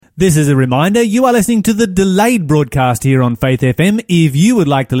This is a reminder, you are listening to the delayed broadcast here on Faith FM. If you would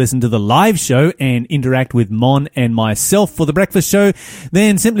like to listen to the live show and interact with Mon and myself for the breakfast show,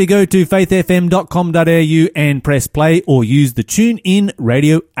 then simply go to faithfm.com.au and press play or use the TuneIn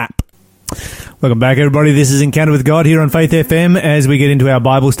radio app. Welcome back, everybody. This is Encounter with God here on Faith FM. As we get into our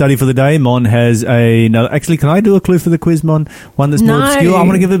Bible study for the day, Mon has another. Actually, can I do a clue for the quiz, Mon? One that's more obscure. I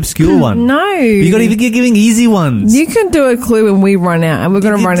want to give an obscure one. No, you're giving easy ones. You can do a clue when we run out, and we're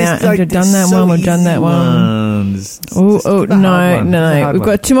going to run out. Like, we've done that one. We've done that one. No. We've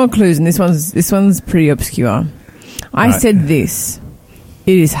got two more clues, and this one's pretty obscure. I said this.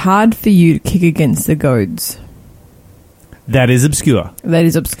 It is hard for you to kick against the goads. That is obscure. That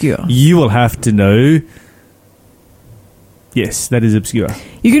is obscure. You will have to know. Yes, that is obscure.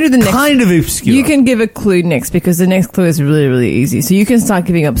 You can do the next. Kind of obscure. You can give a clue next because the next clue is really, really easy. So you can start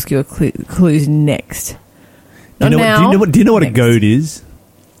giving obscure clues next. Do you know what a goad is?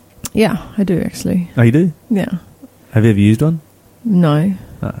 Yeah, I do actually. Oh, you do? Yeah. Have you ever used one? No.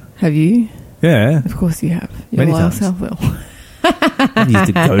 Oh. Have you? Yeah. Of course you have. Many times. Well. I've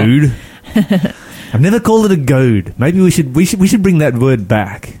used a goad. I've never called it a goad. Maybe we should bring that word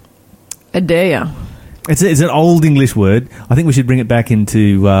back. I dare ya. It's an old English word. I think we should bring it back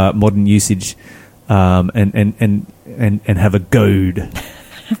into modern usage, and have a goad.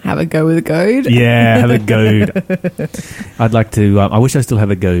 Have a go with a goad? Yeah, have a goad. I'd like to. I wish I still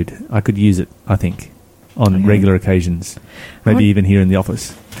have a goad. I could use it, I think, on regular occasions. Maybe even here in the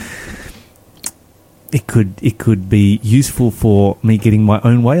office. It could be useful for me getting my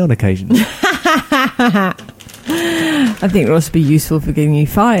own way on occasion. I think it would also be useful for getting you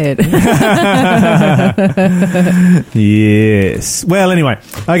fired. Yes. Well, anyway.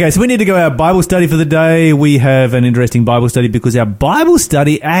 Okay, so we need to go our Bible study for the day. We have an interesting Bible study because our Bible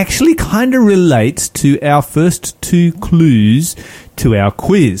study actually kind of relates to our first two clues to our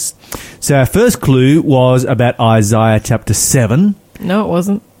quiz. So our first clue was about Isaiah chapter 7. No, it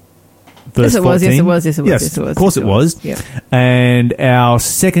wasn't. Verse 14. Yes, it was. Of course it was. Yeah. And our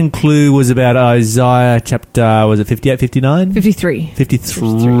second clue was about Isaiah chapter, was it 58, 59? 53.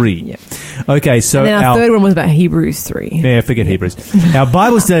 53. Yeah. Okay, so and then our third one was about Hebrews 3. Yeah, forget Hebrews. Our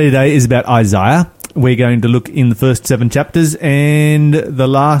Bible study today is about Isaiah. We're going to look in the first 7 chapters and the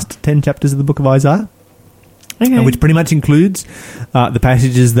last 10 chapters of the book of Isaiah. Okay. Which pretty much includes the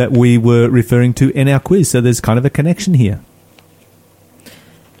passages that we were referring to in our quiz. So there's kind of a connection here.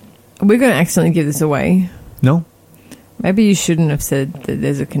 We're going to accidentally give this away. No? Maybe you shouldn't have said that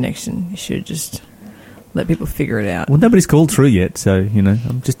there's a connection. You should just let people figure it out. Well, nobody's called through yet, so,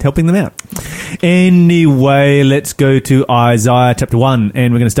 I'm just helping them out. Anyway, let's go to Isaiah chapter 1,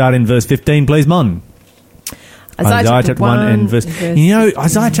 and we're going to start in verse 15, please, Mon. Isaiah chapter 1 and verse...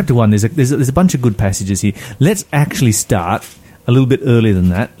 Isaiah chapter 1, there's a bunch of good passages here. Let's actually start a little bit earlier than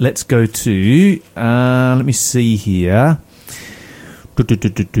that. Let's go to... let me see here...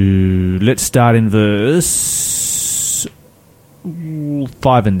 Let's start in verse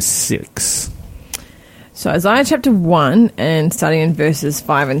 5 and 6. So Isaiah chapter 1 and starting in verses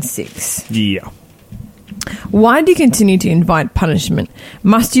 5 and 6. Yeah. Why do you continue to invite punishment?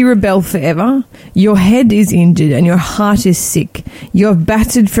 Must you rebel forever? Your head is injured and your heart is sick. You are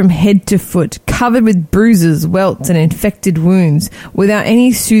battered from head to foot, covered with bruises, welts, and infected wounds, without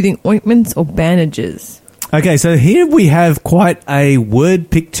any soothing ointments or bandages. Okay, so here we have quite a word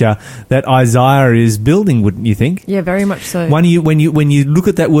picture that Isaiah is building, wouldn't you think? Yeah, very much so. When you look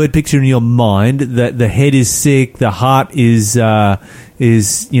at that word picture in your mind, that the head is sick, the heart is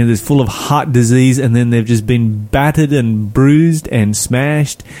there's full of heart disease, and then they've just been battered and bruised and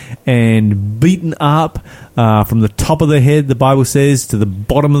smashed and beaten up from the top of the head, the Bible says, to the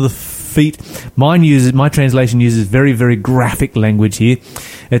bottom of the feet. My translation uses very, very graphic language here.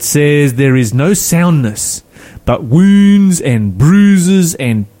 It says there is no soundness, but wounds and bruises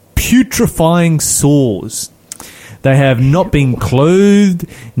and putrefying sores. They have not been clothed,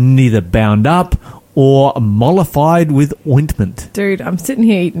 neither bound up or mollified with ointment. Dude, I'm sitting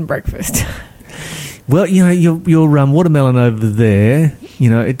here eating breakfast. Well, your watermelon over there,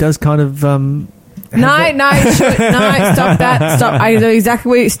 it does kind of... No, stop that. Stop. I know exactly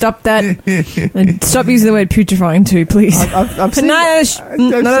where you stop that. And stop using the word putrefying too, please. I've seen No,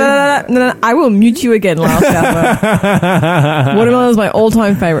 I will mute you again, Lyle Fowler. Watermelon is my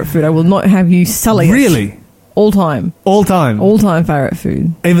all-time favourite food. I will not have you sully it. Really? All-time. All-time favourite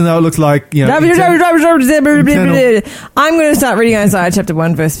food. Even though it looks like, I'm going to start reading Isaiah chapter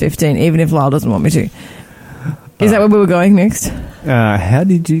 1, verse 15, even if Lyle doesn't want me to. Is that where we were going next? How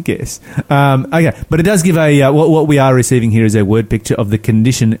did you guess? Okay, but it does give what we are receiving here is a word picture of the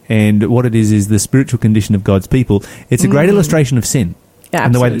condition, and what it is the spiritual condition of God's people. It's a great illustration of sin.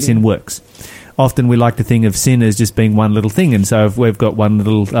 and the way that Absolutely. sin works. Often we like to think of sin as just being one little thing, and so if we've got one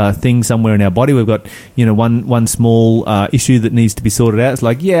little thing somewhere in our body, we've got one small issue that needs to be sorted out. It's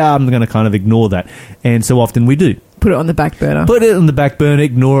like, yeah, I'm going to kind of ignore that, and so often we do. Put it on the back burner. Put it on the back burner,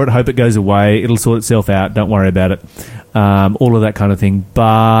 ignore it, hope it goes away. It'll sort itself out. Don't worry about it. All of that kind of thing.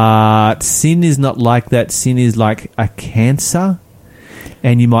 But sin is not like that. Sin is like a cancer,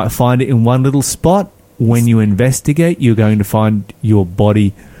 and you might find it in one little spot. When you investigate, you're going to find your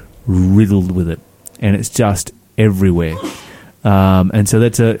body riddled with it, and it's just everywhere. And so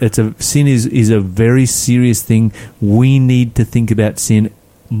sin is a very serious thing. We need to think about sin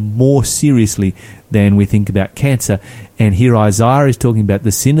more seriously than we think about cancer. And here Isaiah is talking about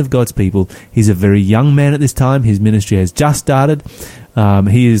the sin of God's people. He's a very young man at this time. His ministry has just started.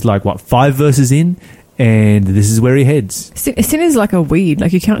 He is 5 verses in, and this is where he heads. Sin is like a weed.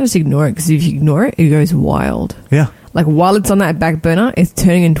 Like, you can't just ignore it, because if you ignore it, it goes wild. Yeah. Like, while it's on that back burner, it's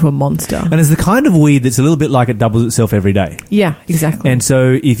turning into a monster. And it's the kind of weed that's a little bit like it doubles itself every day. Yeah, exactly. And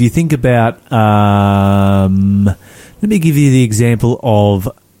so if you think about, let me give you the example of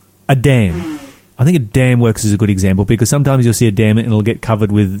a dam. I think a dam works as a good example, because sometimes you'll see a dam and it'll get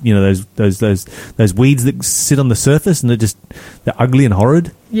covered with, those weeds that sit on the surface, and they're ugly and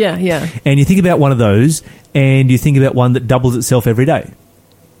horrid. Yeah, yeah. And you think about one of those, and you think about one that doubles itself every day.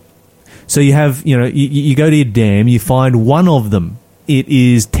 So you have, you go to your dam, you find one of them. It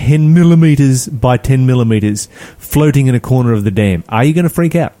is 10 millimeters by 10 millimeters floating in a corner of the dam. Are you going to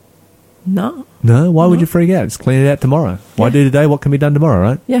freak out? No. No? Why would you freak out? Just clean it out tomorrow. Why do today what can be done tomorrow,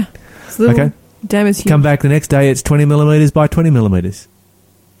 right? Yeah. It's little Okay. Dam is huge. Come back the next day, it's 20 millimeters by 20 millimeters.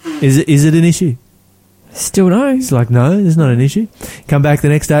 Is it an issue? Still no. It's like, no, it's not an issue. Come back the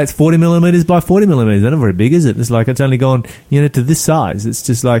next day, it's 40 millimeters by 40 millimeters. That's not very big, is it? It's like it's only gone, to this size. It's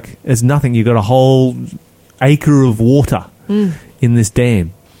just like, it's nothing. You've got a whole acre of water in this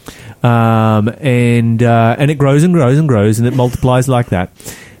dam. And it grows and grows and grows, and it multiplies like that.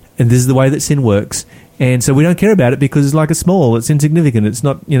 And this is the way that sin works. And so we don't care about it because it's small, it's insignificant. It's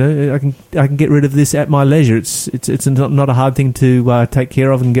not, I can get rid of this at my leisure. It's not a hard thing to take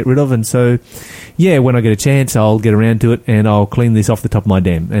care of and get rid of. And so, yeah, when I get a chance, I'll get around to it and I'll clean this off the top of my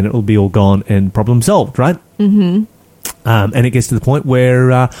dam, and it'll be all gone and problem solved, right? Mm-hmm. And it gets to the point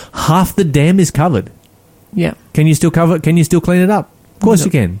where half the dam is covered. Yeah. Can you still clean it up? Of course you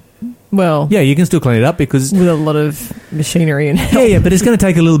can. Well, Yeah, you can still clean it up because with a lot of machinery and help. yeah, but it's going to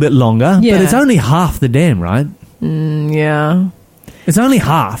take a little bit longer. Yeah. But it's only half the dam, right? Yeah. It's only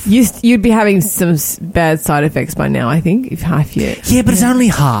half. You'd be having some bad side effects by now, I think, if half yet. Yeah, but it's only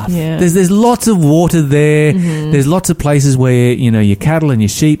half. Yeah. There's lots of water there. There's lots of places where your cattle and your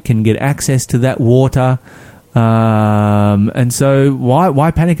sheep can get access to that water. And so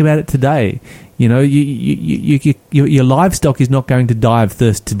why panic about it today? Your livestock is not going to die of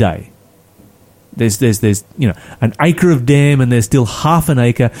thirst today. There's an acre of dam, and there's still half an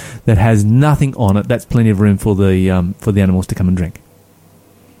acre that has nothing on it. That's plenty of room for the animals to come and drink.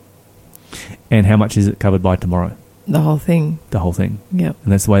 And how much is it covered by tomorrow? The whole thing. The whole thing. Yep.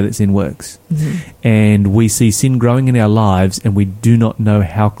 And that's the way that sin works. And we see sin growing in our lives, and we do not know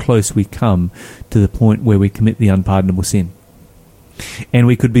how close we come to the point where we commit the unpardonable sin. And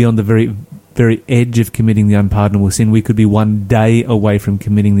we could be on the very, very edge of committing the unpardonable sin. We could be one day away from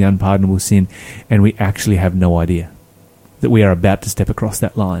committing the unpardonable sin, and we actually have no idea that we are about to step across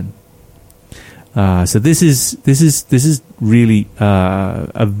that line. So this is really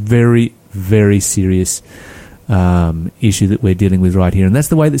a very, very serious issue that we're dealing with right here, and that's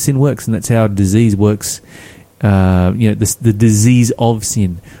the way that sin works, and that's how disease works. The disease of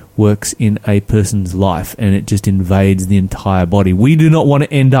sin works in a person's life, and it just invades the entire body. We do not want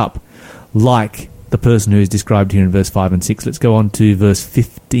to end up like the person who is described here in verse 5 and 6. Let's go on to verse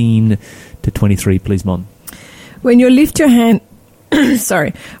 15 to 23, please, Mon. When you lift your hand,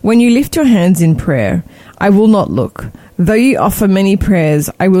 when you lift your hands in prayer, I will not look. Though you offer many prayers,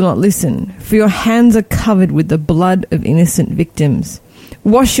 I will not listen, for your hands are covered with the blood of innocent victims.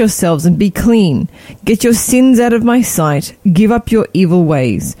 Wash yourselves and be clean. Get your sins out of my sight. Give up your evil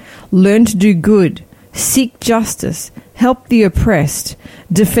ways. Learn to do good. Seek justice. Help the oppressed.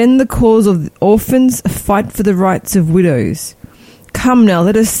 Defend the cause of the orphans. Fight for the rights of widows. Come now,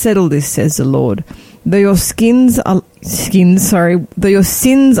 let us settle this, says the Lord. Though your sins are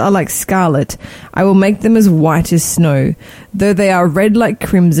like scarlet, I will make them as white as snow. Though they are red like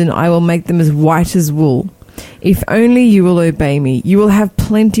crimson, I will make them as white as wool. If only you will obey me, you will have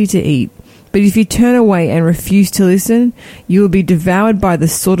plenty to eat. But if you turn away and refuse to listen, you will be devoured by the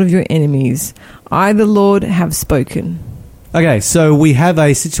sword of your enemies. I, the Lord, have spoken. Okay, so we have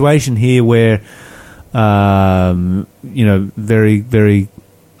a situation here where very, very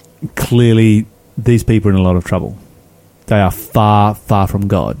clearly these people are in a lot of trouble. They are far, far from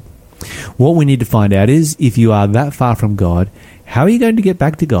God. What we need to find out is, if you are that far from God, how are you going to get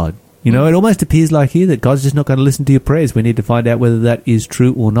back to God? It almost appears like here that God's just not going to listen to your prayers. We need to find out whether that is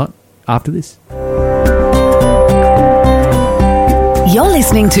true or not after this. You're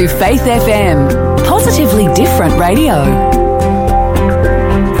listening to Faith FM, positively different radio.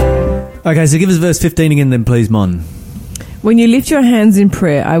 Okay, so give us verse 15 again then, please, Mon. When you lift your hands in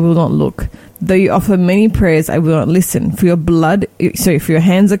prayer, I will not look. Though you offer many prayers, I will not listen. For your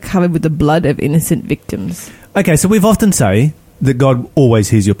hands are covered with the blood of innocent victims. Okay, so we've often say that God always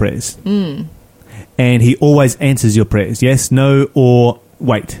hears your prayers. And he always answers your prayers. Yes, no, or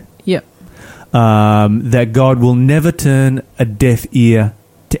wait. Yep. That God will never turn a deaf ear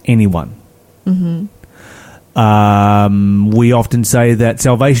to anyone. Mm-hmm. We often say that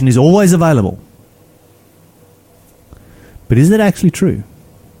salvation is always available. But is that actually true?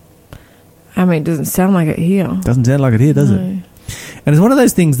 I mean, it doesn't sound like it here. Doesn't sound like it here, does it? And it's one of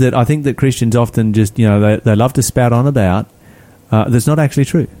those things that I think that Christians often just, they love to spout on about that's not actually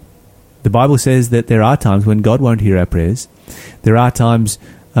true. The Bible says that there are times when God won't hear our prayers. There are times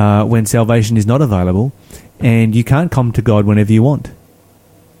when salvation is not available, and you can't come to God whenever you want.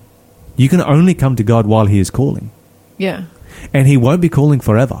 You can only come to God while he is calling. Yeah. And he won't be calling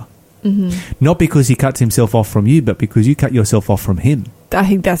forever. Mm-hmm. Not because he cuts himself off from you, but because you cut yourself off from him. I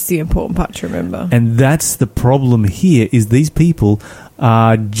think that's the important part to remember. And that's the problem here, is these people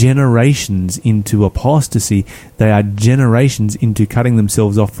are generations into apostasy. They are generations into cutting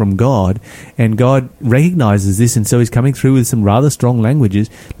themselves off from God. And God recognizes this, and so he's coming through with some rather strong language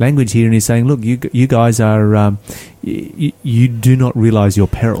here, and he's saying, look, you guys are, you do not realize your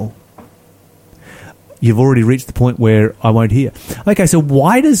peril. You've already reached the point where I won't hear. Okay, so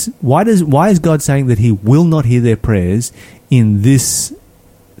why is God saying that he will not hear their prayers in this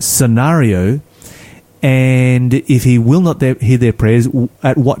scenario? And if he will not hear their prayers,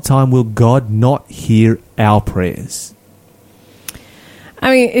 at what time will God not hear our prayers?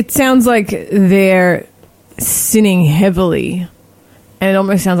 I mean, it sounds like they're sinning heavily, and it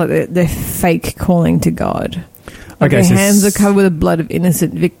almost sounds like they're fake calling to God. Like their hands are covered with the blood of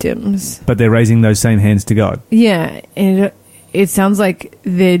innocent victims. But they're raising those same hands to God. Yeah, and it sounds like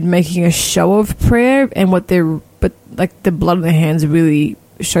they're making a show of prayer, and but like the blood on their hands really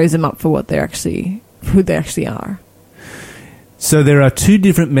shows them up for who they actually are. So there are two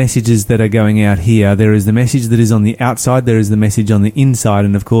different messages that are going out here. There is the message that is on the outside. There is the message on the inside.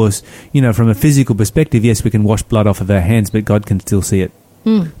 And of course, from a physical perspective, yes, we can wash blood off of our hands, but God can still see it.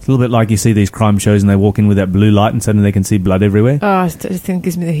 It's a little bit like you see these crime shows and they walk in with that blue light and suddenly they can see blood everywhere. Oh, I think it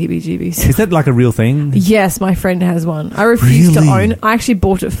gives me the heebie-jeebies. Is that like a real thing? Yes, my friend has one. I refuse to own. I actually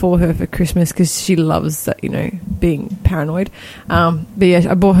bought it for her for Christmas because she loves that, being paranoid. But yeah,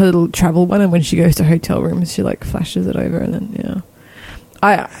 I bought her a little travel one, and when she goes to hotel rooms, she flashes it over, and then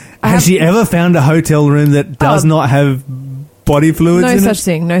Has she ever found a hotel room that does not have body fluids in it?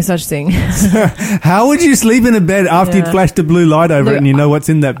 No such thing. How would you sleep in a bed after you'd flashed a blue light over it and you know what's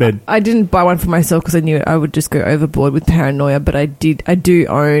in that bed? I didn't buy one for myself because I knew I would just go overboard with paranoia, but I do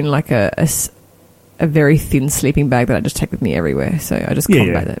own like a very thin sleeping bag that I just take with me everywhere, so I just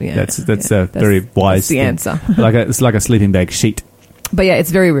combat that. Yeah, that's very wise. That's the answer. It's like a sleeping bag sheet. But yeah,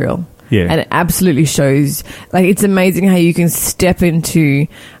 it's very real. Yeah. And it absolutely shows, it's amazing how you can step into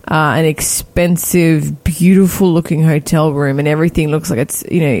an expensive, beautiful looking hotel room and everything looks like it's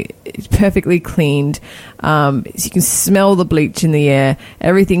perfectly cleaned. So you can smell the bleach in the air.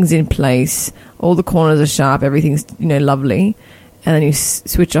 Everything's in place. All the corners are sharp. Everything's, lovely. And then you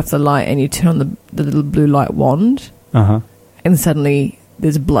switch off the light and you turn on the little blue light wand. Uh-huh. And suddenly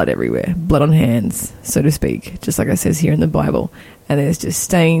there's blood everywhere. Blood on hands, so to speak, just like it says here in the Bible. And there's just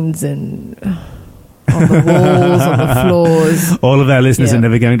stains and on the walls, on the floors. All of our listeners are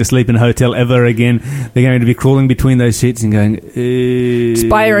never going to sleep in a hotel ever again. They're going to be crawling between those sheets and going... Just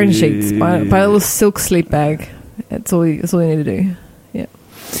buy your own sheets. Buy a little silk sleep bag. That's all you need to do. Yeah.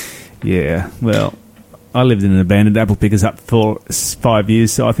 Yeah, well... I lived in an abandoned apple pickers up for 5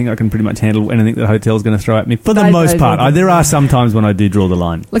 years, so I think I can pretty much handle anything that a hotel's going to throw at me. For the most part. There are some times when I do draw the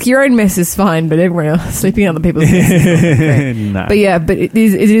line. Look, your own mess is fine, but everyone else sleeping on other people's mess. No. But yeah, it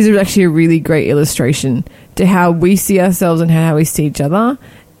is actually a really great illustration to how we see ourselves and how we see each other,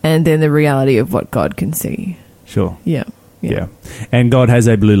 and then the reality of what God can see. Sure. Yeah. And God has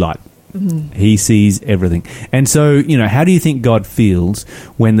a blue light. Mm-hmm. He sees everything. And so, how do you think God feels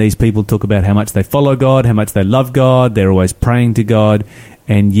when these people talk about how much they follow God, how much they love God, they're always praying to God,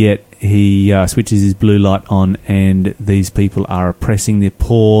 and yet he switches his blue light on, and these people are oppressing the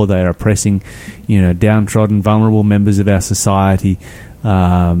poor. They are oppressing, downtrodden, vulnerable members of our society. They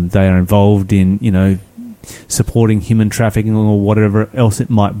are involved in, supporting human trafficking or whatever else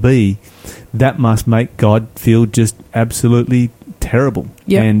it might be. That must make God feel just absolutely terrible.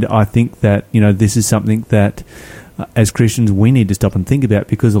 Yep. And I think that, this is something that as Christians we need to stop and think about,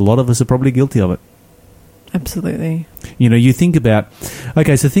 because a lot of us are probably guilty of it. Absolutely. You think about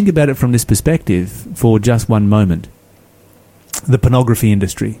it from this perspective for just one moment. The pornography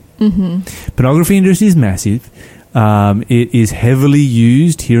industry. Mm-hmm. Pornography industry is massive. It is heavily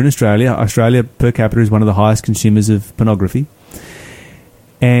used here in Australia. Australia per capita is one of the highest consumers of pornography.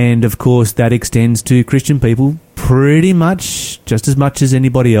 And, of course, that extends to Christian people pretty much just as much as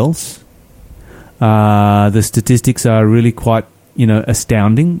anybody else. The statistics are really quite,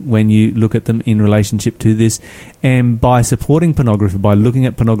 astounding when you look at them in relationship to this. And by supporting pornography, by looking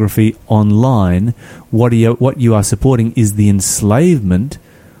at pornography online, what you are supporting is the enslavement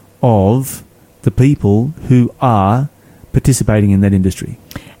of the people who are participating in that industry.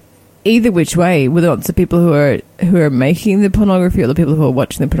 Either which way, whether it's the people who are making the pornography or the people who are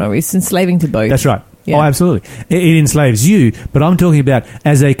watching the pornography, it's enslaving to both. That's right. Yeah. Oh, absolutely. It enslaves you, but I'm talking about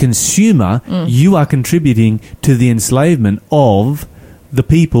as a consumer, you are contributing to the enslavement of the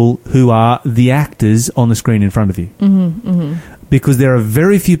people who are the actors on the screen in front of you. Mm-hmm, mm-hmm. Because there are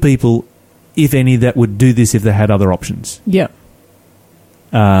very few people, if any, that would do this if they had other options. Yeah.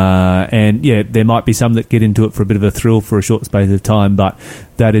 There might be some that get into it for a bit of a thrill for a short space of time, but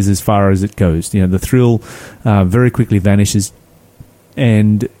that is as far as it goes. The thrill very quickly vanishes,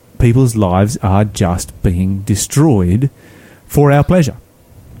 and people's lives are just being destroyed for our pleasure.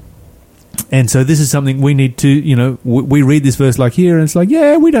 And so this is something we need to, we read this verse like here, and it's like,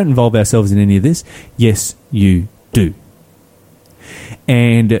 yeah, we don't involve ourselves in any of this. Yes, you do.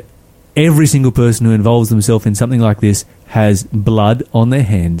 And every single person who involves themselves in something like this has blood on their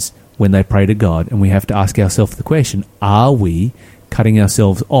hands when they pray to God. And we have to ask ourselves the question, are we cutting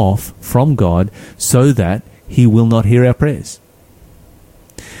ourselves off from God so that He will not hear our prayers?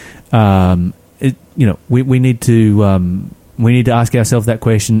 We need to ask ourselves that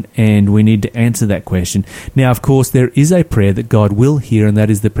question, and we need to answer that question. Now, of course, there is a prayer that God will hear, and that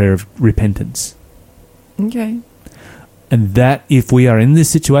is the prayer of repentance. Okay. And that, if we are in this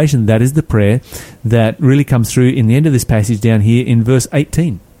situation, that is the prayer that really comes through in the end of this passage down here in verse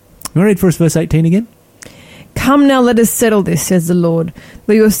 18. You want to read for us verse 18 again? Come now, let us settle this, says the Lord.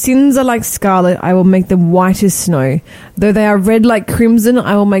 Though your sins are like scarlet, I will make them white as snow. Though they are red like crimson,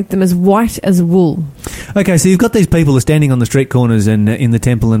 I will make them as white as wool. Okay, so you've got these people who are standing on the street corners and in the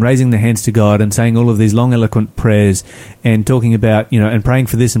temple and raising their hands to God and saying all of these long, eloquent prayers and talking about, and praying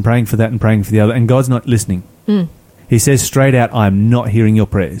for this and praying for that and praying for the other, and God's not listening. He says straight out, I'm not hearing your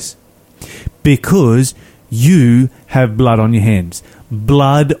prayers because you have blood on your hands,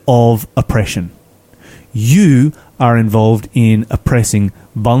 blood of oppression. You are involved in oppressing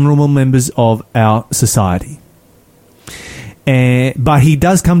vulnerable members of our society. But he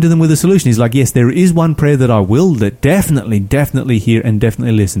does come to them with a solution. He's like, yes, there is one prayer that I will that definitely hear and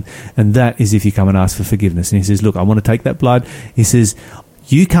definitely listen. And that is if you come and ask for forgiveness. And he says, look, I want to take that blood. He says,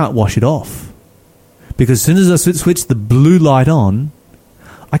 you can't wash it off. Because as soon as I switch the blue light on,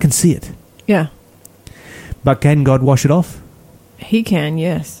 I can see it. Yeah. But can God wash it off? He can,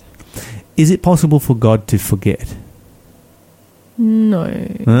 yes. Is it possible for God to forget? No.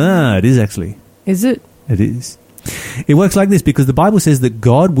 It is actually. Is it? It is. It works like this because the Bible says that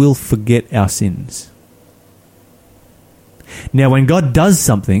God will forget our sins. Now, when God does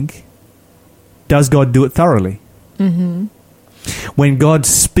something, does God do it thoroughly? Mm-hmm. When God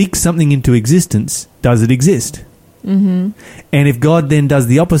speaks something into existence, does it exist? Mm-hmm. And if God then does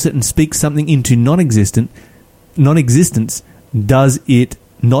the opposite and speaks something into non-existence, does it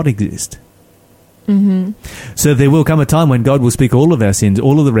not exist? Mm-hmm. So there will come a time when God will speak all of our sins,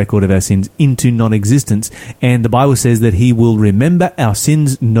 all of the record of our sins, into non-existence, and the Bible says that He will remember our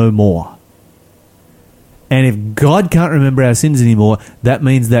sins no more. And if God can't remember our sins anymore, that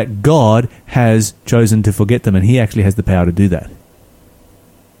means that God has chosen to forget them, and He actually has the power to do that.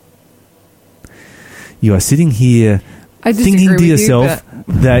 You are sitting here thinking to yourself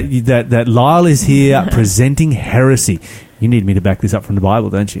that Lyle is here presenting heresy. You need me to back this up from the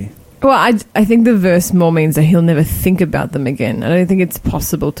Bible, don't you? Well, I think the verse more means that he'll never think about them again. I don't think it's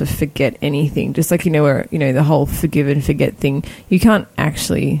possible to forget anything. Just like, where, the whole forgive and forget thing. You can't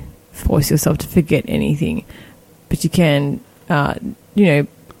actually force yourself to forget anything. But you can,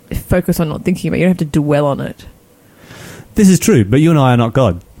 focus on not thinking about it. You don't have to dwell on it. This is true, but you and I are not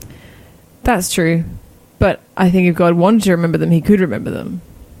God. That's true. But I think if God wanted to remember them, He could remember them.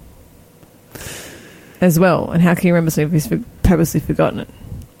 as well. And how can you remember something if he's purposely forgotten it?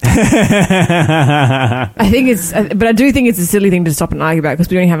 I do think it's a silly thing to stop and argue about because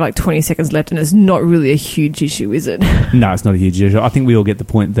we only have like 20 seconds left and it's not really a huge issue, is it? No, it's not a huge issue. I think we all get the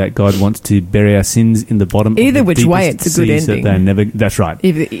point that God wants to bury our sins in the bottom. Either which way, it's a good ending. That's right.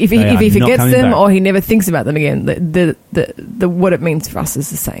 If he forgets them or he never thinks about them again, the what it means for us is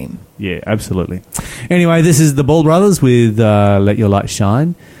the same. Yeah, absolutely. Anyway, this is the Ball Brothers with "Let Your Light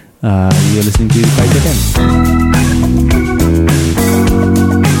Shine." You're listening to Faith FM.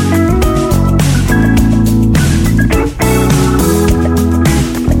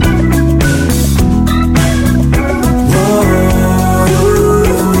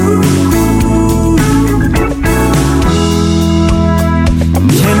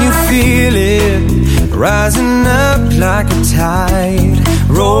 Rising up like a tide,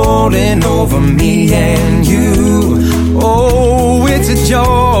 rolling over me and you. Oh, it's a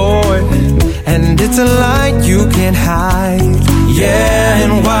joy, and it's a light you can't hide. Yeah,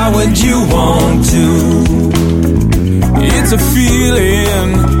 and why would you want to? It's a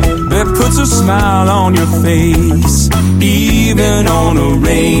feeling that puts a smile on your face, even on a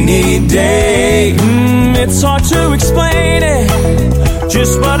rainy day. It's hard to explain it,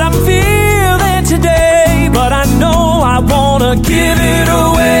 just what I'm feeling today, but I know I wanna give it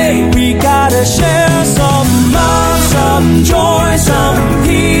away. We gotta share some love, some joy, some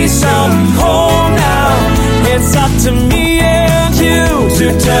peace, some hope now. It's up to me and you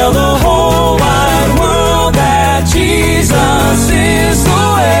to tell the whole wide world that Jesus is the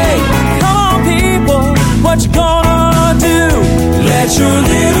way. Come on, people, what you gonna do? Let your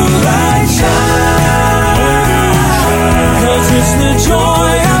little light shine, 'cause it's the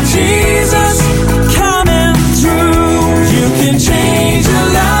joy of Jesus coming through. You can change your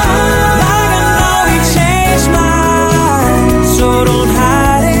life like I know He changed mine. So don't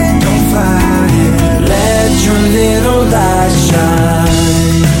hide it, don't fight it. Let your little light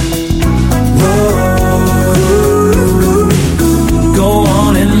shine. Whoa. Go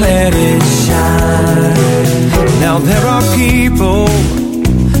on and let it shine. Now there are people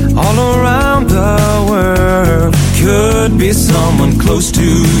all around the world. Could be someone close to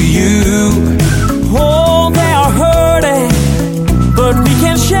you. Oh, they are hurting, but we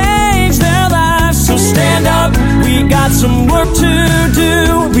can change their lives. So stand up, we got some work to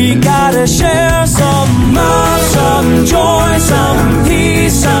do. We gotta share some love, some joy, some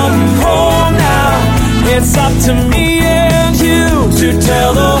peace, some hope now. It's up to me and you to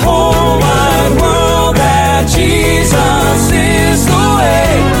tell the whole wide world that Jesus is the way.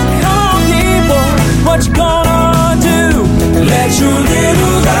 Come on, people, what you gonna do? Let your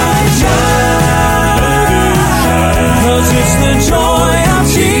little light shine, 'cause it's the joy of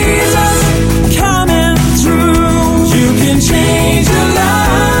Jesus coming through. You can change your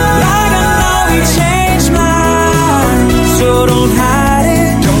life like I know He changed mine. So don't hide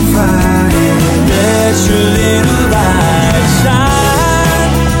it, don't fight it. Let your little light shine.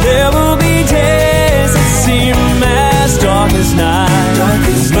 There will be days that seem as dark as night,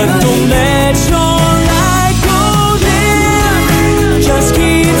 but don't let your light go dim. Just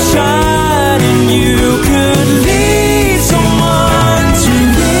keep shining. You could lead someone to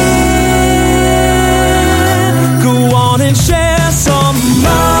Him. Go on and share some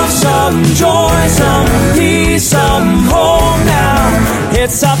love, some joy, some peace, some hope now.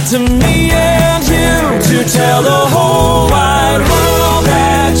 It's up to me and you to tell the whole wide world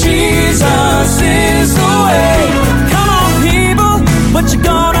that Jesus is the way. Come on, people, what you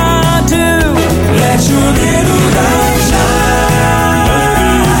gonna do? Let your little light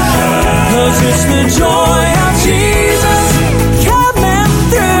shine, 'cause it's the joy of Jesus coming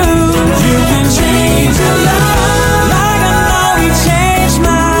through. You can change your life like I know He changed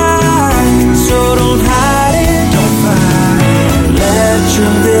mine. So don't hide it, don't fight it. Let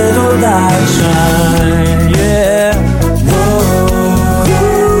your little light shine, yeah. Whoa.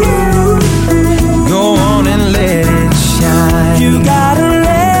 Go on and let it shine. You gotta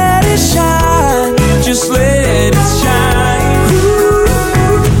let it shine, just let it shine.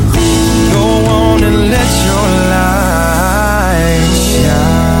 Go on and let your light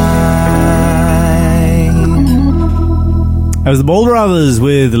shine. That was the Ball Brothers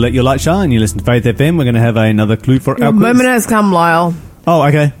with "Let Your Light Shine." You listen to Faith FM. We're going to have another clue for our Your quiz. moment has come, Lyle. Oh,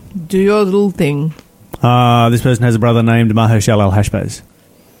 okay. Do your little thing. This person has a brother named Mahershala Al-Hashbaz.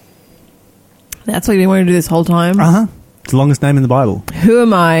 That's what you didn't want to do this whole time. Uh-huh. It's the longest name in the Bible. Who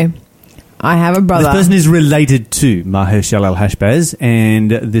am I? I have a brother. This person is related to Maher-Shalal al-Hashbaz,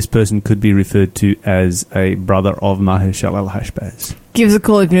 and this person could be referred to as a brother of Maher-Shalal al-Hashbaz. Give us a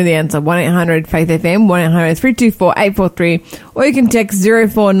call if you know the answer. 1-800-FAITH-FM, 1-800-324-843, or you can text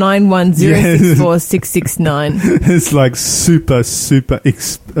 0491064669. It's like super, super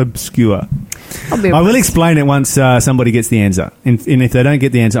obscure. I will explain it once somebody gets the answer. And if they don't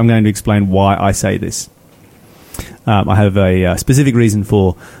get the answer, I'm going to explain why I say this. I have a specific reason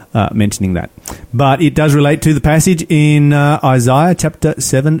for mentioning that. But it does relate to the passage in Isaiah chapter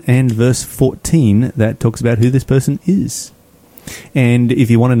 7 and verse 14 that talks about who this person is. And if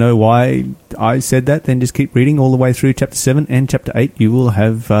you want to know why I said that, then just keep reading all the way through chapter 7 and chapter 8. You will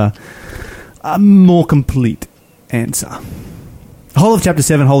have a more complete answer. Whole of chapter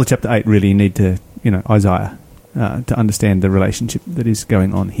 7, whole of chapter 8, really, you need to, Isaiah, to understand the relationship that is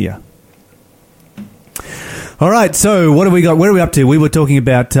going on here. All right, so what have we got? Where are we up to? We were talking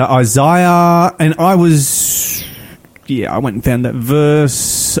about Isaiah, and I went and found that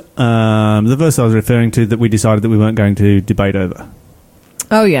verse, the verse I was referring to that we decided that we weren't going to debate over.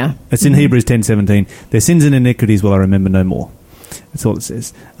 Oh, yeah. It's in Hebrews 10:17. Their sins and iniquities will I remember no more. That's all it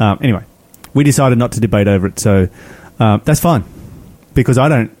says. Anyway, we decided not to debate over it, so that's fine, because I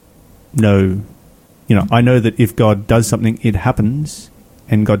don't know, I know that if God does something, it happens.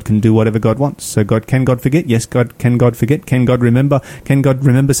 And God can do whatever God wants. So can God forget? Yes, can God forget? Can God remember? Can God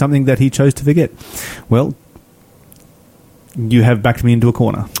remember something that he chose to forget? Well, you have backed me into a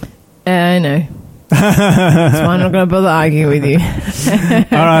corner. I know. That's why I'm not going to bother arguing with you.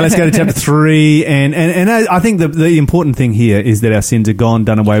 All right, let's go to chapter 3. And I think the important thing here is that our sins are gone,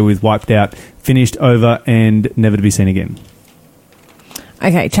 done away with, wiped out, finished, over, and never to be seen again.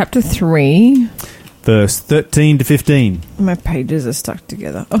 Okay, chapter 3. Verse 13 to 15. My pages are stuck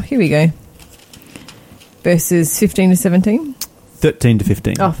together. Oh, here we go. Verses 15 to 17. 13 to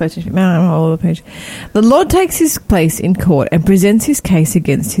 15. Oh, 13. Man, I'm all over the page. The Lord takes his place in court and presents his case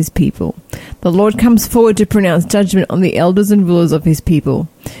against his people. The Lord comes forward to pronounce judgment on the elders and rulers of his people.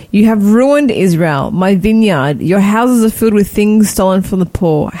 You have ruined Israel, my vineyard. Your houses are filled with things stolen from the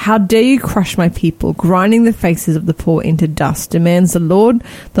poor. How dare you crush my people, grinding the faces of the poor into dust, demands the Lord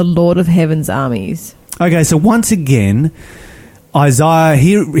of heaven's armies. Okay, so once again, Isaiah,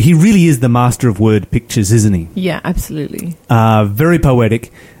 he really is the master of word pictures, isn't he? Yeah, absolutely. Very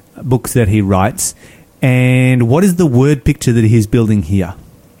poetic books that he writes. And what is the word picture that he's building here?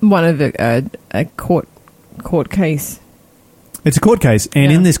 One of a court case. It's a court case.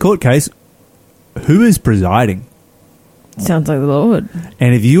 And in this court case, who is presiding? Sounds like the Lord.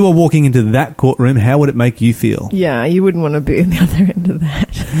 And if you were walking into that courtroom, how would it make you feel? Yeah, you wouldn't want to be on the other end of that.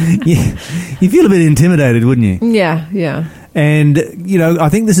 Yeah, you feel a bit intimidated, wouldn't you? Yeah. And, I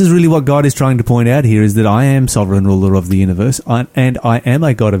think this is really what God is trying to point out here, is that I am sovereign ruler of the universe, and I am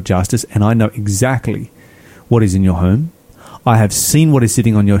a God of justice, and I know exactly what is in your home. I have seen what is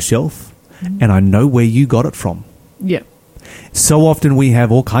sitting on your shelf, and I know where you got it from. Yeah. So often we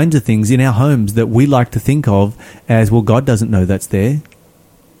have all kinds of things in our homes that we like to think of as, well, God doesn't know that's there.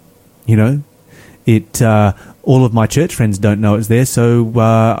 All of my church friends don't know it's there,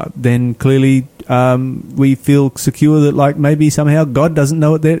 so then clearly we feel secure that maybe somehow God doesn't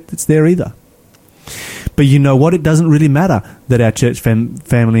know it's there either. But you know what? It doesn't really matter that our church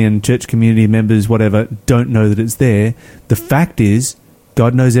family and church community members, whatever, don't know that it's there. The fact is,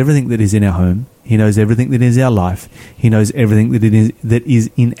 God knows everything that is in our home. He knows everything that is our life. He knows everything that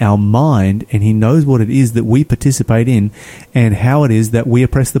is in our mind, and he knows what it is that we participate in and how it is that we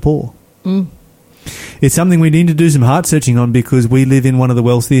oppress the poor. It's something we need to do some heart searching on, because we live in one of the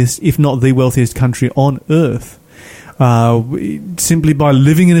wealthiest, if not the wealthiest country on earth. Simply by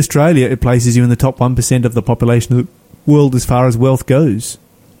living in Australia, it places you in the top 1% of the population of the world as far as wealth goes.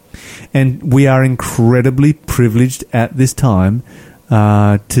 And we are incredibly privileged at this time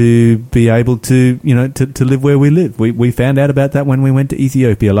to be able to, to live where we live. We found out about that when we went to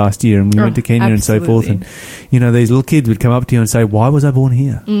Ethiopia last year, and we went to Kenya absolutely. and so forth. And, these little kids would come up to you and say, why was I born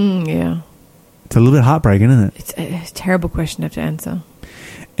here? Yeah. It's a little bit heartbreaking, isn't it? It's a terrible question to have to answer.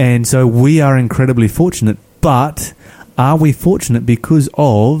 And so we are incredibly fortunate, but are we fortunate because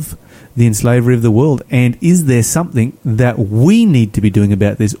of the enslavery of the world? And is there something that we need to be doing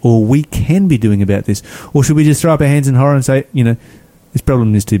about this, or we can be doing about this? Or should we just throw up our hands in horror and say, this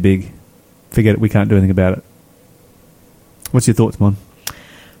problem is too big. Forget it, we can't do anything about it. What's your thoughts, Mon?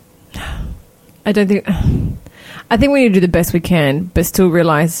 I think we need to do the best we can, but still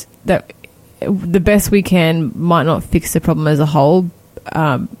realise that the best we can might not fix the problem as a whole,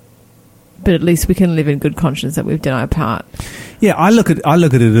 but at least we can live in good conscience that we've done our part. Yeah, I look at it a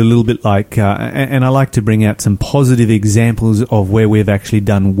little bit like, and I like to bring out some positive examples of where we've actually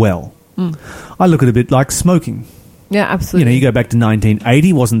done well. I look at it a bit like smoking. Yeah, absolutely. You go back to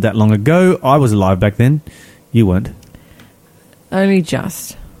 1980, wasn't that long ago. I was alive back then. You weren't. Only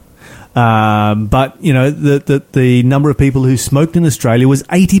just. But, the number of people who smoked in Australia was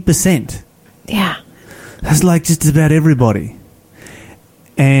 80%. Yeah. That's like just about everybody.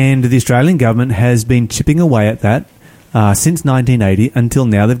 And the Australian government has been chipping away at that since 1980 until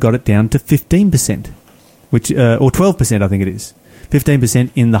now. They've got it down to 15%, or 12%, I think it is.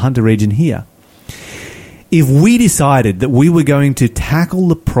 15% in the Hunter region here. If we decided that we were going to tackle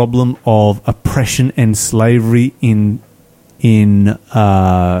the problem of oppression and slavery in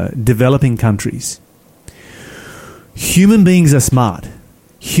developing countries, human beings are smart.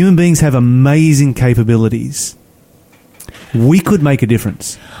 Human beings have amazing capabilities. We could make a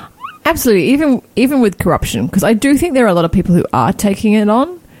difference. Absolutely, even with corruption, because I do think there are a lot of people who are taking it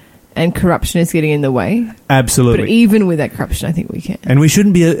on, and corruption is getting in the way. Absolutely. But even with that corruption, I think we can. And we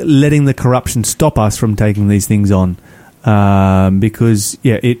shouldn't be letting the corruption stop us from taking these things on, because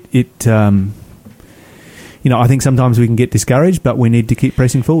I think sometimes we can get discouraged, but we need to keep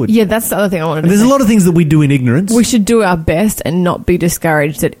pressing forward. Yeah, that's the other thing I wanted to say. There's a lot of things that we do in ignorance. We should do our best and not be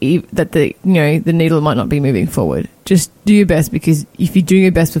discouraged that the needle might not be moving forward. Just do your best, because if you're doing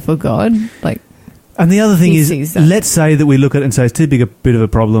your best before God, and the other thing sees is, that. let's say that we look at it and say it's too big a bit of a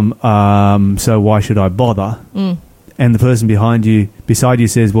problem, so why should I bother? And the person beside you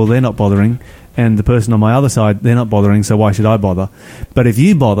says, well, they're not bothering, and the person on my other side, they're not bothering, so why should I bother? But if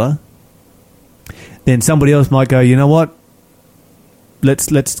you bother, then somebody else might go, you know what?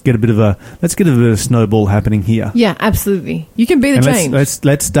 Let's get a bit of a snowball happening here. Yeah, absolutely. You can be the change.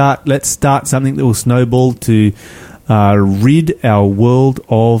 Let's start something that will snowball to rid our world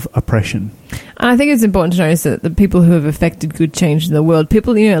of oppression. And I think it's important to notice that the people who have affected good change in the world,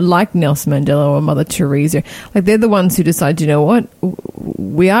 people like Nelson Mandela or Mother Teresa, they're the ones who decide, you know what,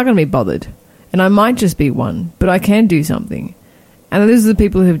 we are going to be bothered, and I might just be one, but I can do something. And those are the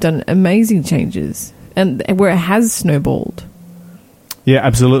people who have done amazing changes, and where it has snowballed. Yeah,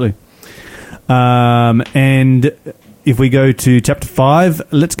 absolutely. And if we go to chapter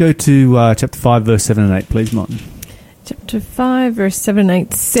 5, let's go to chapter 5, verse 7 and 8, please, Martin. Chapter 5, verse 7 and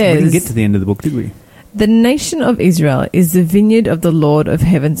 8 says... We didn't get to the end of the book, did we? The nation of Israel is the vineyard of the Lord of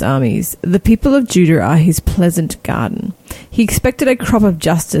heaven's armies. The people of Judah are his pleasant garden. He expected a crop of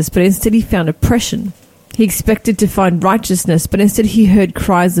justice, but instead he found oppression. He expected to find righteousness, but instead he heard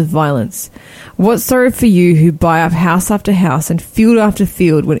cries of violence. What sorrow for you who buy up house after house and field after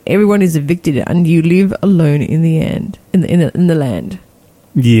field when everyone is evicted and you live alone in the land.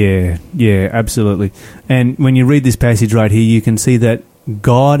 Yeah, absolutely. And when you read this passage right here, you can see that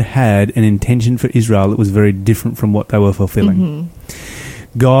God had an intention for Israel that was very different from what they were fulfilling.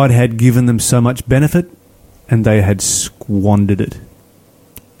 Mm-hmm. God had given them so much benefit, and they had squandered it.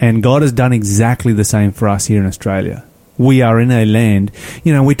 And God has done exactly the same for us here in Australia. We are in a land,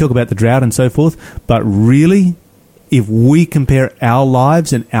 we talk about the drought and so forth, but really, if we compare our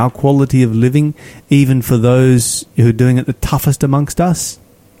lives and our quality of living, even for those who are doing it the toughest amongst us,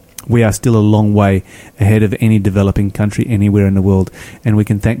 we are still a long way ahead of any developing country anywhere in the world, and we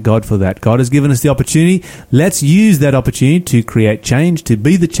can thank God for that. God has given us the opportunity. Let's use that opportunity to create change, to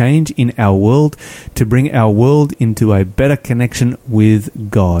be the change in our world, to bring our world into a better connection with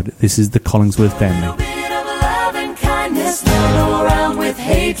God. This is the Collingsworth family. With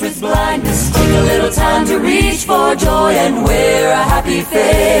hatred's blindness, take a little time to reach for joy and wear a happy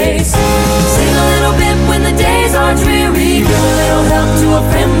face. Sing a little bit when the days are dreary. Give a little help to a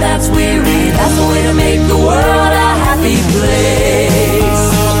friend that's weary. That's the way to make the world a happy place.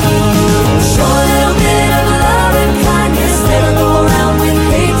 Show a little bit of love and kindness. Never go around with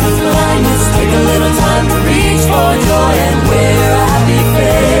hatred's blindness. Take a little time to reach for joy and wear a happy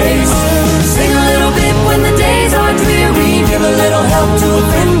face. Sing a little bit when the days are dreary. Give a little help to a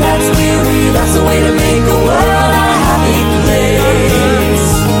friend that's weary. That's the way to make the world a happy place.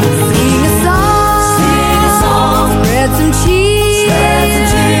 Sing a song, spread some cheer.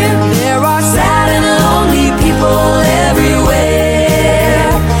 There are sad and lonely people everywhere.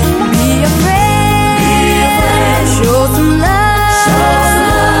 Be a friend, show some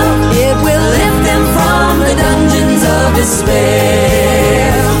love. It will lift them from the dungeons of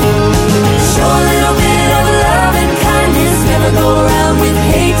despair. Show a little bit of love and kindness. Never go around with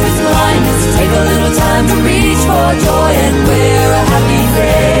hatred's blindness. Take a little time to reach for joy and wear a happy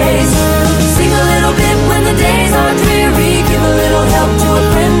face. Sing a little bit when the days are dreary. Give a little help to a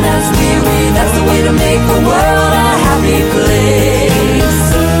friend that's weary. That's the way to make the world a happy place.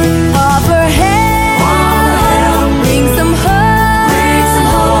 Offer help, bring some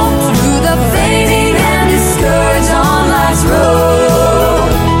hope to the fading and discouraged on life's road.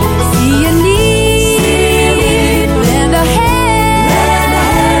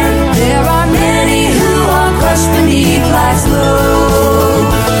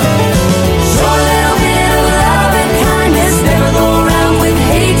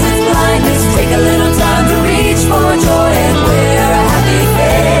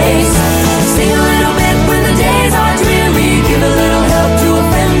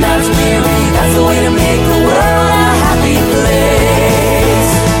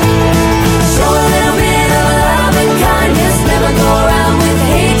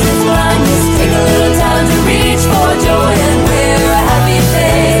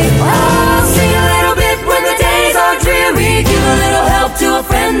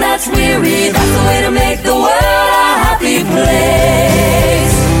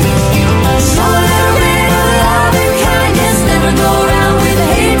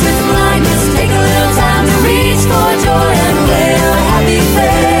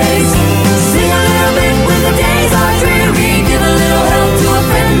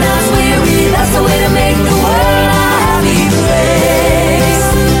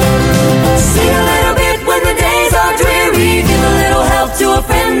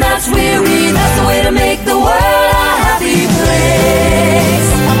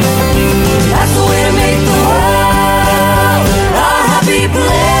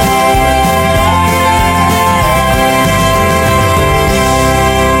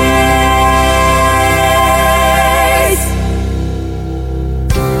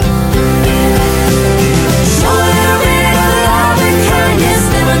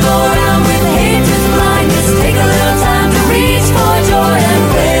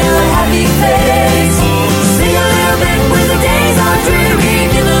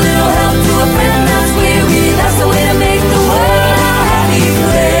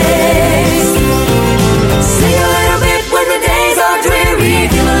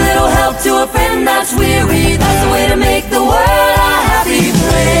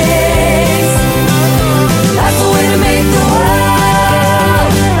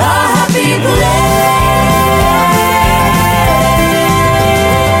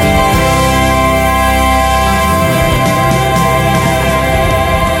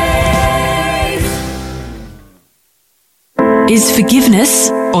 Is forgiveness,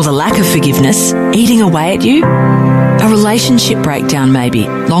 or the lack of forgiveness, eating away at you? A relationship breakdown maybe,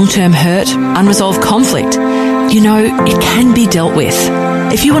 long-term hurt, unresolved conflict. You know, it can be dealt with.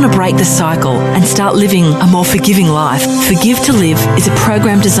 If you want to break the cycle and start living a more forgiving life, Forgive to Live is a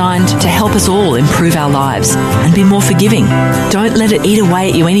program designed to help us all improve our lives and be more forgiving. Don't let it eat away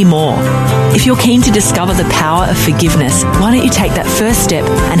at you anymore. If you're keen to discover the power of forgiveness, why don't you take that first step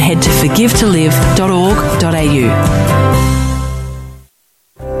and head to forgivetolive.org.au.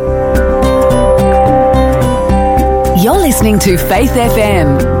 You're listening to Faith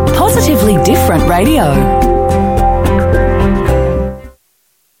FM, positively different radio.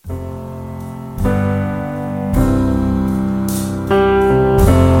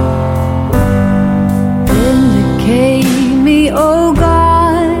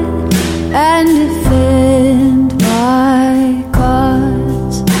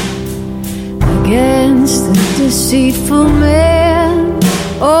 Deceitful man,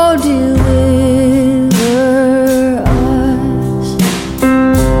 oh deliver us.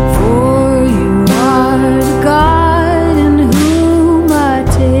 For you are the God in whom I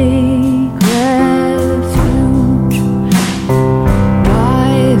take refuge. Why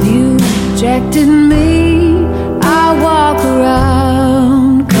have you rejected me? I walk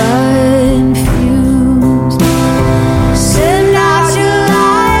around confused. Send out your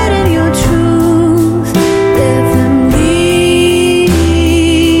light and your truth. Let them lead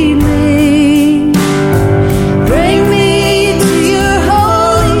me. Bring me to your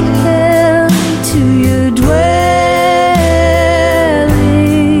holy hill, to your dwelling.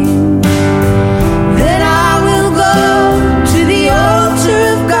 Then I will go to the altar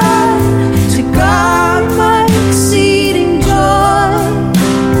of God, to God my exceeding joy.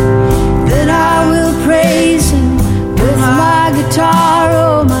 Then I will praise Him with my guitar,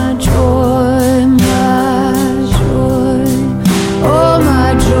 oh my joy, my joy, oh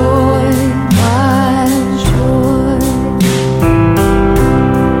my joy, my joy.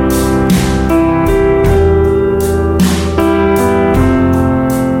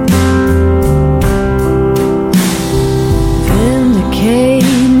 Vindicate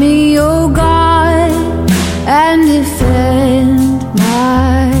me, O God, and defend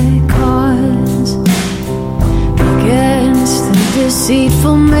my cause against the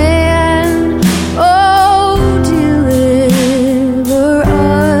deceitful man. Oh, deliver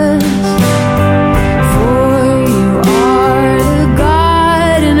us. For you are the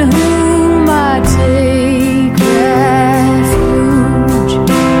God in whom I take refuge.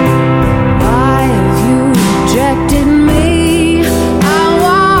 Why have you rejected me? I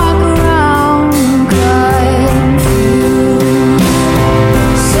walk around confused.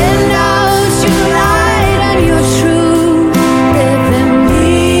 Send out your light and your truth. Let them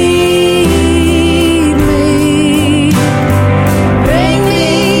lead me. Bring me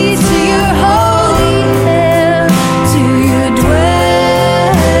to your holy hill, to your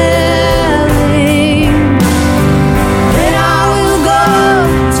dwelling. Then I will go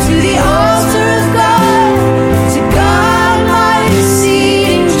to the altar of God, to God my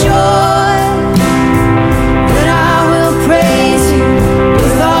exceeding joy. Then I will praise you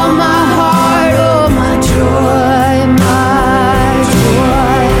with all my heart, oh my joy, my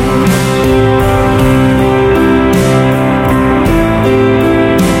joy.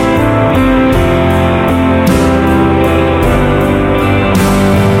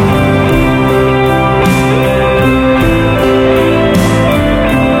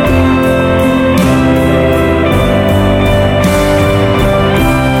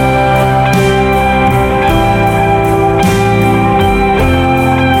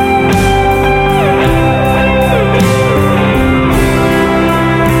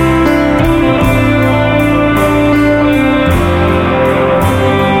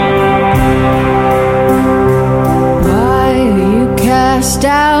 Why are you cast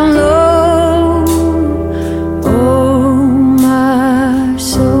down low, oh my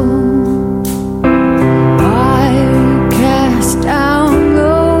soul? Why are you cast down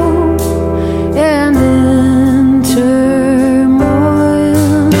low and in turmoil?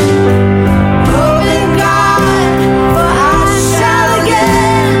 Hope in God, for I shall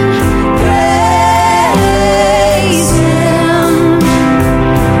again praise Him.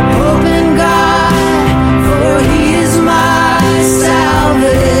 Hope in God, for He is my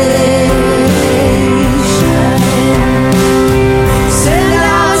salvation.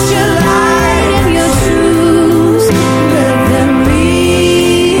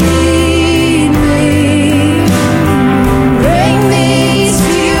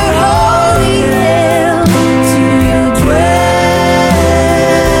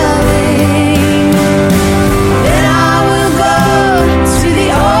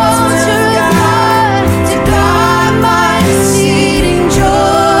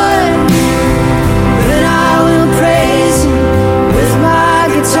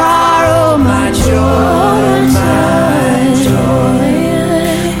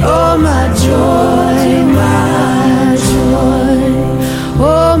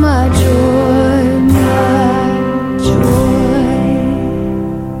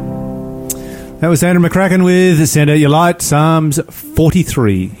 was Sandra McCracken with Send Out Your Light, Psalms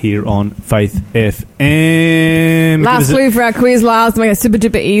 43 here on Faith FM. Last clue for our quiz, Lars, to make it super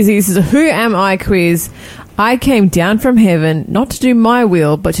duper easy. This is a Who Am I quiz. I came down from heaven not to do my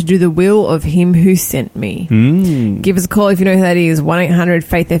will, but to do the will of him who sent me. Give us a call if you know who that is.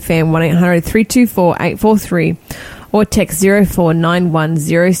 1-800-FAITH-FM, 1-800-324-843. Or text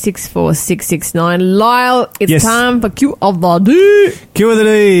 0491064669. Lyle, it's time for Q of the Day. Q of the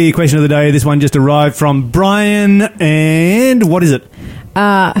Day. Question of the day. This one just arrived from Brian. And what is it?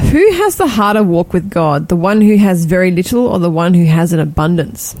 Who has the harder walk with God? The one who has very little or the one who has an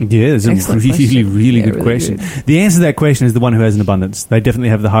abundance? Yeah, it's a really good question. The answer to that question is the one who has an abundance. They definitely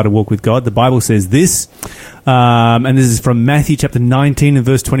have the harder walk with God. The Bible says this, and this is from Matthew chapter 19 and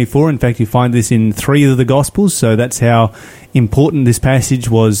verse 24. In fact, you find this in 3 of the Gospels, so that's how important this passage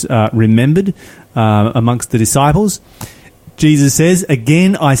was remembered amongst the disciples. Jesus says,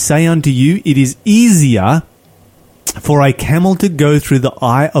 "Again I say unto you, it is easier for a camel to go through the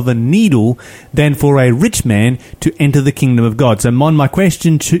eye of a needle than for a rich man to enter the kingdom of God." So, Mon, my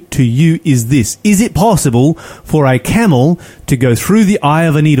question to you is this. Is it possible for a camel to go through the eye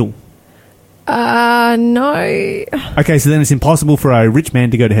of a needle? No. Okay, so then it's impossible for a rich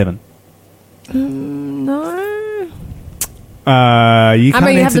man to go to heaven. No. You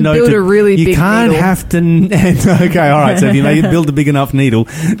can't you have to build a really big needle. You can't have to... Okay, all right. So if you build a big enough needle,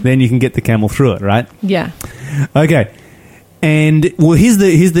 then you can get the camel through it, right? Yeah. Okay. And, well, here's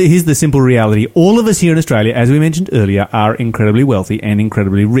the simple reality. All of us here in Australia, as we mentioned earlier, are incredibly wealthy and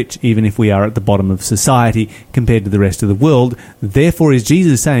incredibly rich, even if we are at the bottom of society compared to the rest of the world. Therefore, is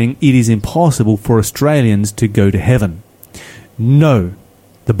Jesus saying it is impossible for Australians to go to heaven? No.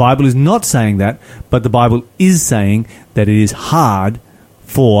 The Bible is not saying that, but the Bible is saying that it is hard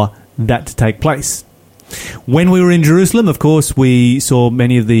for that to take place. When we were in Jerusalem, of course, we saw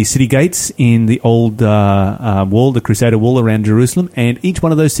many of the city gates in the old wall, the Crusader wall around Jerusalem, and each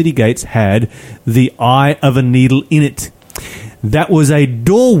one of those city gates had the eye of a needle in it. That was a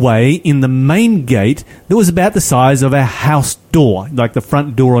doorway in the main gate that was about the size of a house door, like the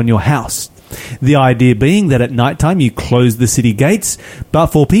front door on your house. The idea being that at night time you close the city gates, but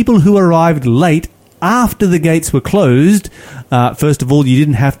for people who arrived late after the gates were closed, first of all, you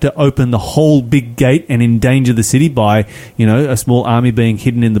didn't have to open the whole big gate and endanger the city by, a small army being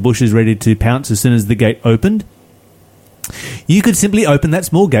hidden in the bushes ready to pounce as soon as the gate opened. You could simply open that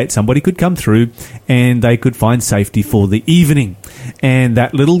small gate, somebody could come through, and they could find safety for the evening. And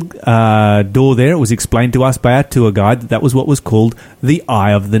that little door there, it was explained to us by our tour guide that was what was called the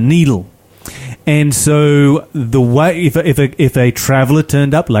Eye of the Needle. And so the way, if a traveller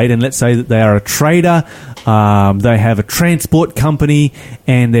turned up late, and let's say that they are a trader, they have a transport company,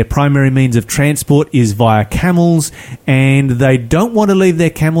 and their primary means of transport is via camels, and they don't want to leave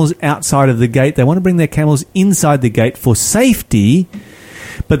their camels outside of the gate. They want to bring their camels inside the gate for safety,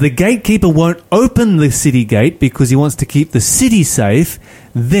 but the gatekeeper won't open the city gate because he wants to keep the city safe.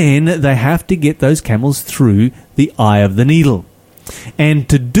 Then they have to get those camels through the Eye of the Needle. And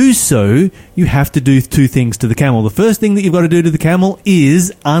to do so, you have to do 2 things to the camel. The first thing that you've got to do to the camel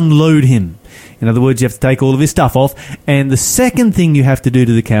is unload him. In other words, you have to take all of his stuff off. And the second thing you have to do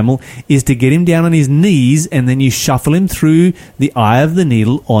to the camel is to get him down on his knees, and then you shuffle him through the Eye of the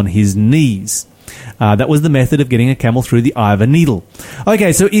Needle on his knees. That was the method of getting a camel through the eye of a needle.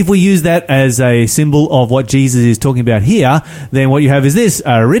 Okay, so if we use that as a symbol of what Jesus is talking about here, then what you have is this.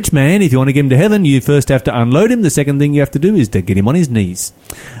 A rich man, if you want to get him to heaven, you first have to unload him. The second thing you have to do is to get him on his knees.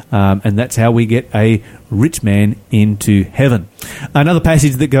 And that's how we get a rich man into heaven. Another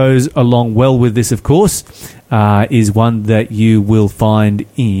passage that goes along well with this, of course, is one that you will find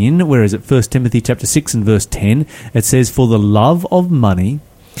in, where is it? 1 Timothy chapter 6 and verse 10. It says, "For the love of money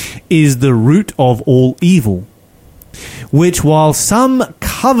is the root of all evil, which while some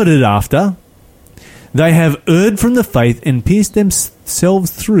coveted after, they have erred from the faith and pierced themselves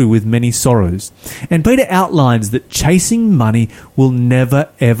through with many sorrows." And Peter outlines that chasing money will never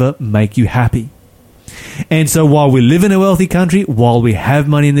ever make you happy. And so while we live in a wealthy country, while we have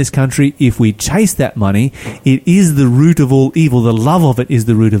money in this country, if we chase that money, it is the root of all evil. The love of it is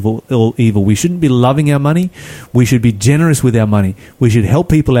the root of all evil. We shouldn't be loving our money. We should be generous with our money. We should help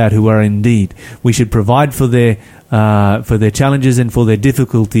people out who are in need. We should provide for their challenges and for their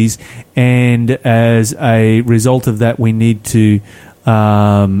difficulties. And as a result of that, we need to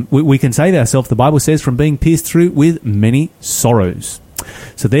we can save ourselves, the Bible says, from being pierced through with many sorrows.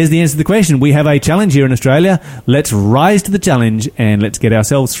 So there's the answer to the question. We have a challenge here in Australia. Let's rise to the challenge and let's get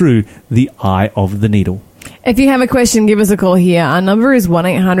ourselves through the Eye of the Needle. If you have a question, give us a call here. Our number is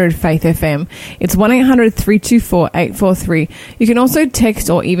 1-800-FAITH-FM. It's 1-800-324-843. You can also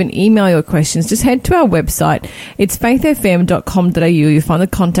text or even email your questions. Just head to our website. It's faithfm.com.au. You'll find the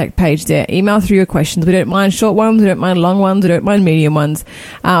contact page there. Email through your questions. We don't mind short ones. We don't mind long ones. We don't mind medium ones.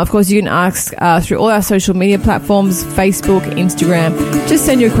 Of course, you can ask through all our social media platforms, Facebook, Instagram. Just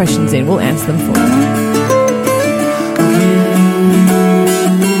send your questions in. We'll answer them for you.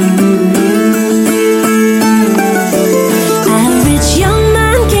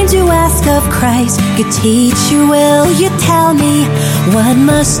 Christ, good teacher, will you tell me what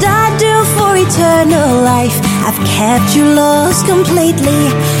must I do for eternal life? I've kept your laws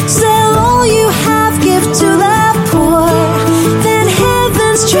completely. Sell all you have, give to the poor, then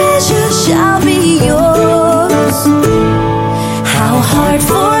heaven's treasure shall be yours. How hard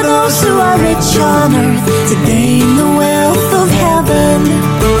for those who are rich on earth to gain the wealth of heaven.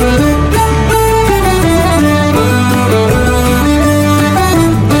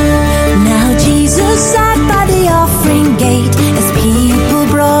 Sat by the offering gate as people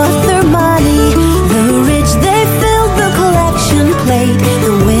brought their money. The rich, they filled the collection plate. The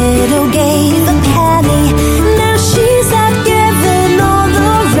widow gave a penny. Now she's not given all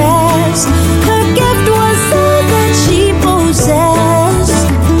the rest. Her gift was all that she possessed.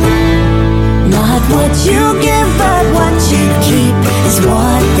 Not what you give, but what you keep is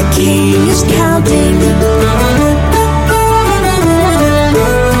what the king is counting.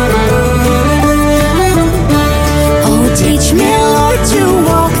 Teach me, Lord, to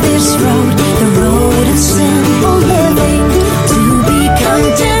walk this road, the road of simple living, to be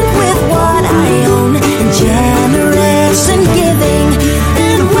content with what I own, and generous and giving.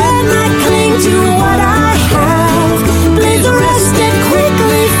 And when I cling to what I have, please wrest it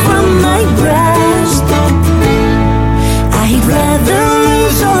quickly from my grasp. I'd rather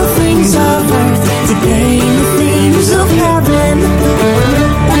lose all things of earth to gain the things of heaven.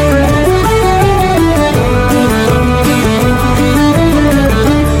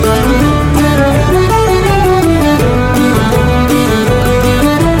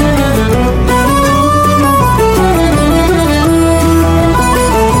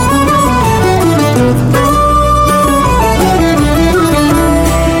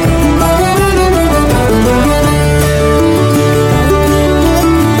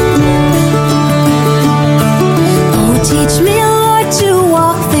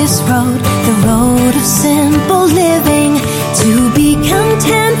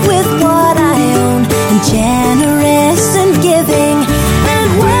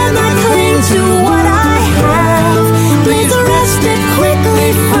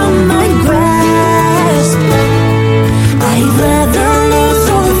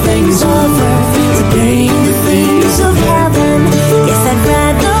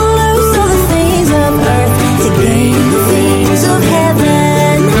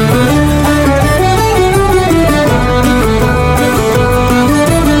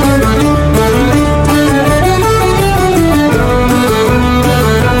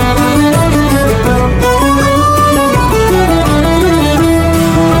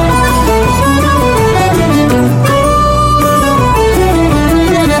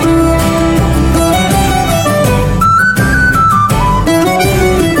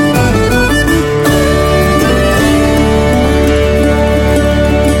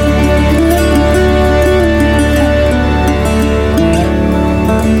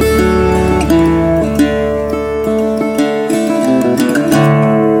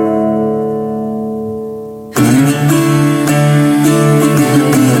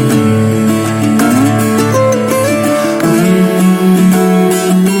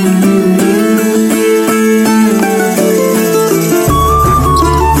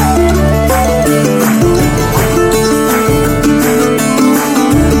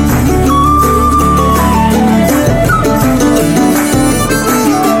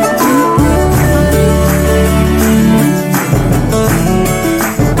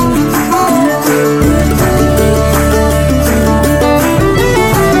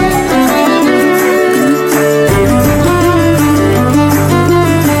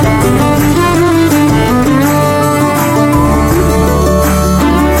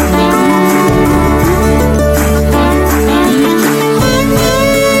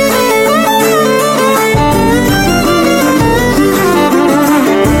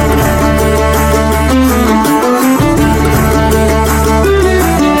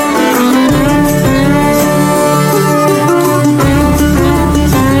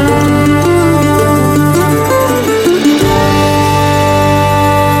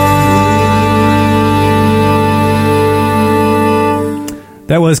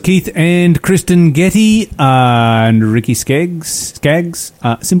 That was Keith and Kristen Getty and Ricky Skaggs.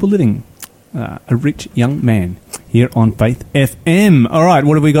 Simple Living. A rich young man here on Faith FM. All right,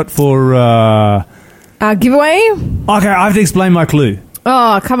 what have we got for... giveaway? Okay, I have to explain my clue.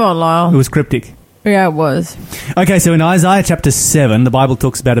 Oh, come on, It Lyle. was cryptic. Yeah, it was. Okay, so in Isaiah chapter 7, the Bible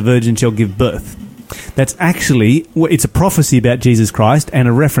talks about a virgin shall give birth. That's actually, it's a prophecy about Jesus Christ and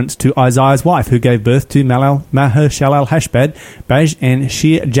a reference to Isaiah's wife who gave birth to Maher-Shalal-Hashbaz, Baj, and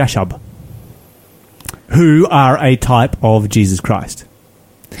Shear-Jashub, who are a type of Jesus Christ.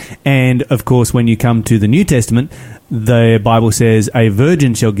 And, of course, when you come to the New Testament, the Bible says a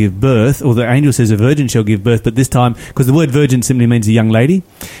virgin shall give birth, or the angel says a virgin shall give birth, but this time, because the word virgin simply means a young lady,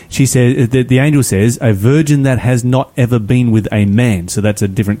 she says, the angel says, a virgin that has not ever been with a man. So that's a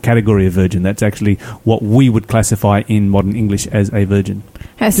different category of virgin. That's actually what we would classify in modern English as a virgin.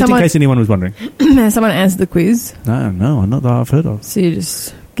 Has Just in case anyone was wondering. Has someone answered the quiz? No, not that I've heard of. So you're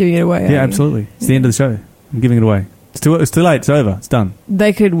just giving it away? Yeah, absolutely. It's the end of the show. I'm giving it away. It's too late. It's over. It's done.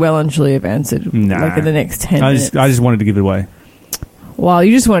 They could well and truly have answered like in the next 10 minutes. I just wanted to give it away. Well,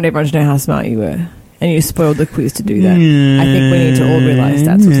 you just wanted everyone to know how smart you were. And you spoiled the quiz to do that. I think we need to all realise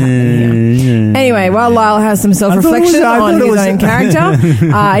that's what's happening here. Anyway, while Lyle has some self-reflection on his own character,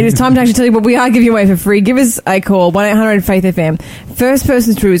 it is time to actually tell you what we are giving away for free. Give us a call, 1-800-FAITH-FM. First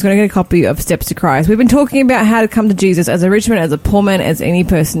person through is going to get a copy of Steps to Christ. We've been talking about how to come to Jesus as a rich man, as a poor man, as any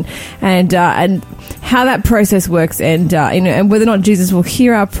person, and how that process works, and whether or not Jesus will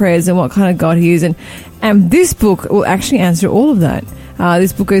hear our prayers and what kind of God he is. And this book will actually answer all of that.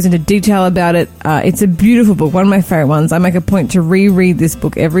 This book goes into detail about it. It's a beautiful book, one of my favourite ones. I make a point to reread this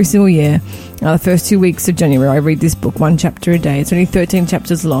book every single year. The first 2 weeks of January, I read this book, one chapter a day. It's only 13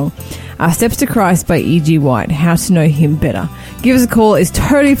 chapters long. Steps to Christ by E.G. White, How to Know Him Better. Give us a call. It's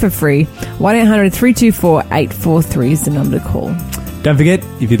totally for free. 1-800-324-843 is the number to call. Don't forget,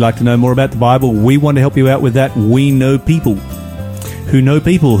 if you'd like to know more about the Bible, we want to help you out with that. We know people who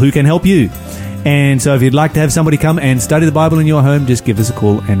can help you. And so if you'd like to have somebody come and study the Bible in your home, just give us a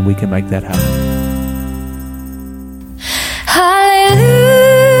call and we can make that happen.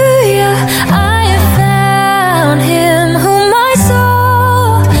 Hallelujah, I have found him whom my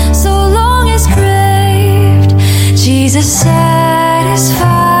soul so long has craved. Jesus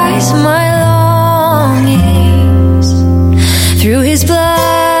satisfies my longings. Through his blood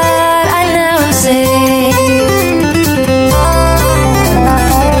I now am saved.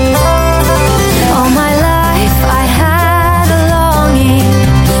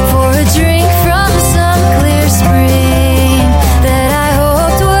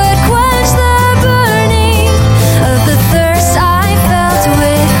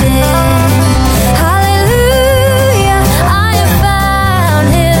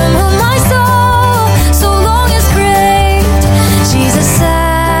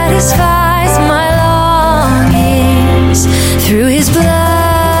 Through his blood,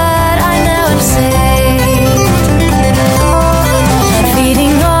 I now am saved.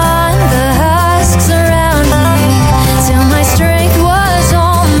 Feeding on the husks around me, till my strength was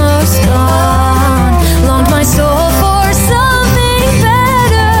almost gone. Longed my soul for something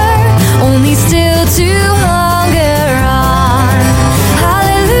better, only still to hunger on.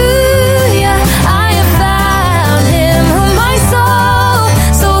 Hallelujah, I have found him whom my soul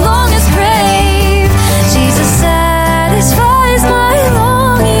so long has craved. Jesus satisfies my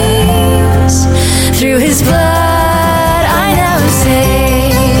longings. Through his blood I now am saved.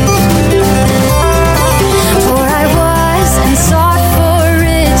 For I was and sought for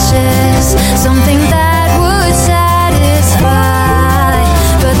riches, something that would satisfy,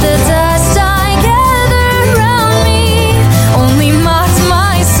 but the dust I gathered round me only mocked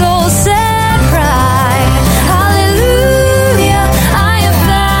my soul's sad pride. Hallelujah, I have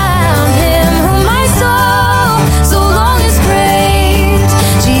found him whom my soul so long has craved.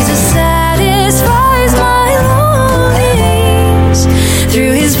 Jesus satisfies my longings.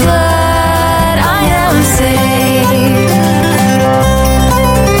 Through his blood I now am saved.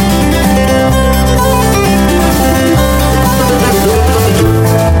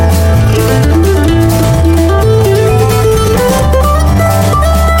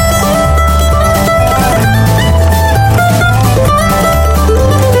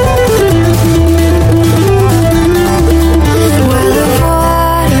 Well of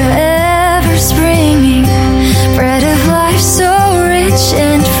water ever springing, bread of life so rich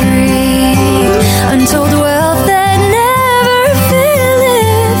and free, untold wealth that never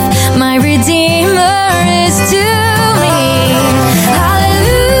faileth, my Redeemer is to